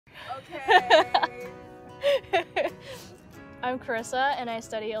Okay. I'm Carissa and I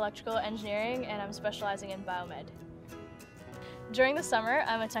study electrical engineering and I'm specializing in biomed. During the summer,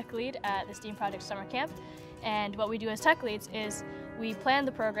 I'm a tech lead at the STEAM Project Summer Camp, and what we do as tech leads is we plan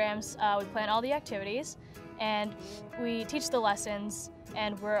the programs, we plan all the activities, and we teach the lessons,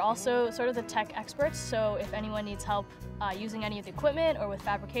 and we're also sort of the tech experts, so if anyone needs help using any of the equipment or with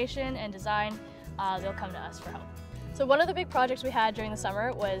fabrication and design, they'll come to us for help. So one of the big projects we had during the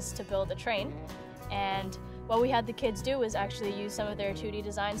summer was to build a train, and what we had the kids do was actually use some of their 2D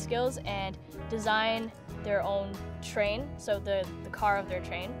design skills and design their own train, so the car of their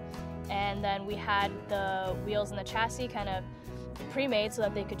train. And then we had the wheels and the chassis kind of pre-made so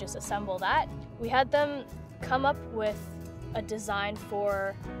that they could just assemble that. We had them come up with a design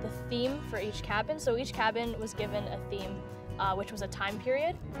for the theme for each cabin. So each cabin was given a theme, which was a time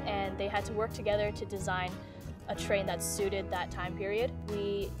period, and they had to work together to design a train that suited that time period.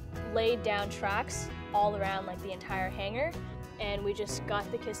 We laid down tracks all around like the entire hangar, and we just got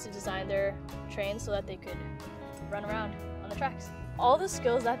the kids to design their train so that they could run around on the tracks. All the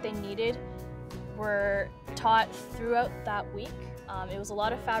skills that they needed were taught throughout that week. It was a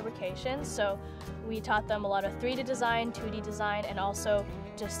lot of fabrication, so we taught them a lot of 3D design, 2D design, and also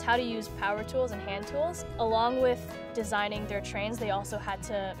just how to use power tools and hand tools. Along with designing their trains, they also had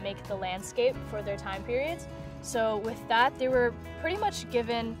to make the landscape for their time periods. So with that, they were pretty much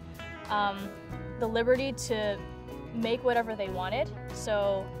given the liberty to make whatever they wanted.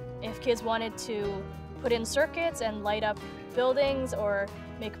 So if kids wanted to put in circuits and light up buildings or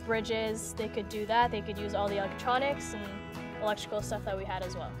make bridges, they could do that. They could use all the electronics and electrical stuff that we had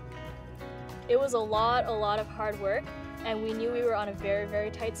as well. It was a lot of hard work, and we knew we were on a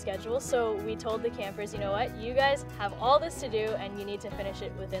very tight schedule, so we told the campers, you know what, you guys have all this to do and you need to finish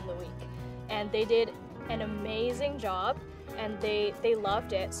it within the week. And they did an amazing job, and they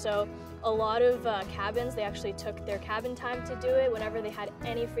loved it. So a lot of cabins, they actually took their cabin time to do it whenever they had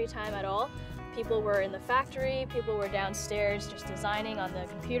any free time at all. People were in the factory, people were downstairs just designing on the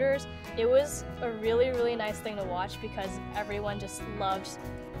computers. It was a really nice thing to watch because everyone just loved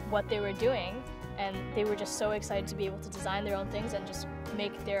what they were doing, and they were just so excited to be able to design their own things and just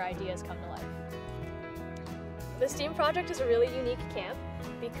make their ideas come to life. The STEAM project is a really unique camp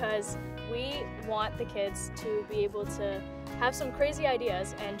because we want the kids to be able to have some crazy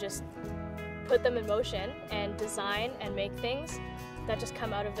ideas and just put them in motion and design and make things that just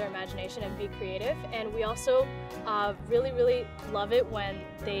come out of their imagination and be creative. And we also really love it when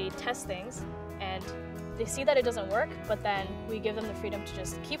they test things and they see that it doesn't work, but then we give them the freedom to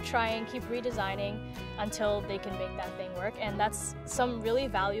just keep trying, keep redesigning until they can make that thing work. And that's some really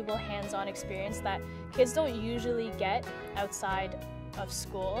valuable hands-on experience that kids don't usually get outside of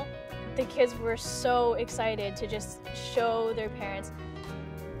school. The kids were so excited to just show their parents,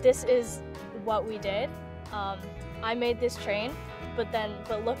 this is what we did. I made this train, but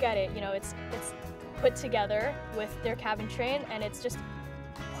look at it, you know, it's put together with their cabin train, and it's just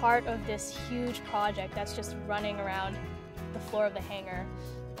part of this huge project that's just running around the floor of the hangar.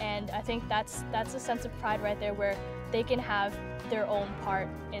 And I think that's a sense of pride right there, where they can have their own part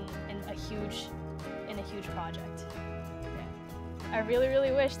in a huge project. Yeah. I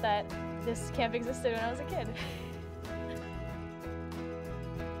really wish that this camp existed when I was a kid.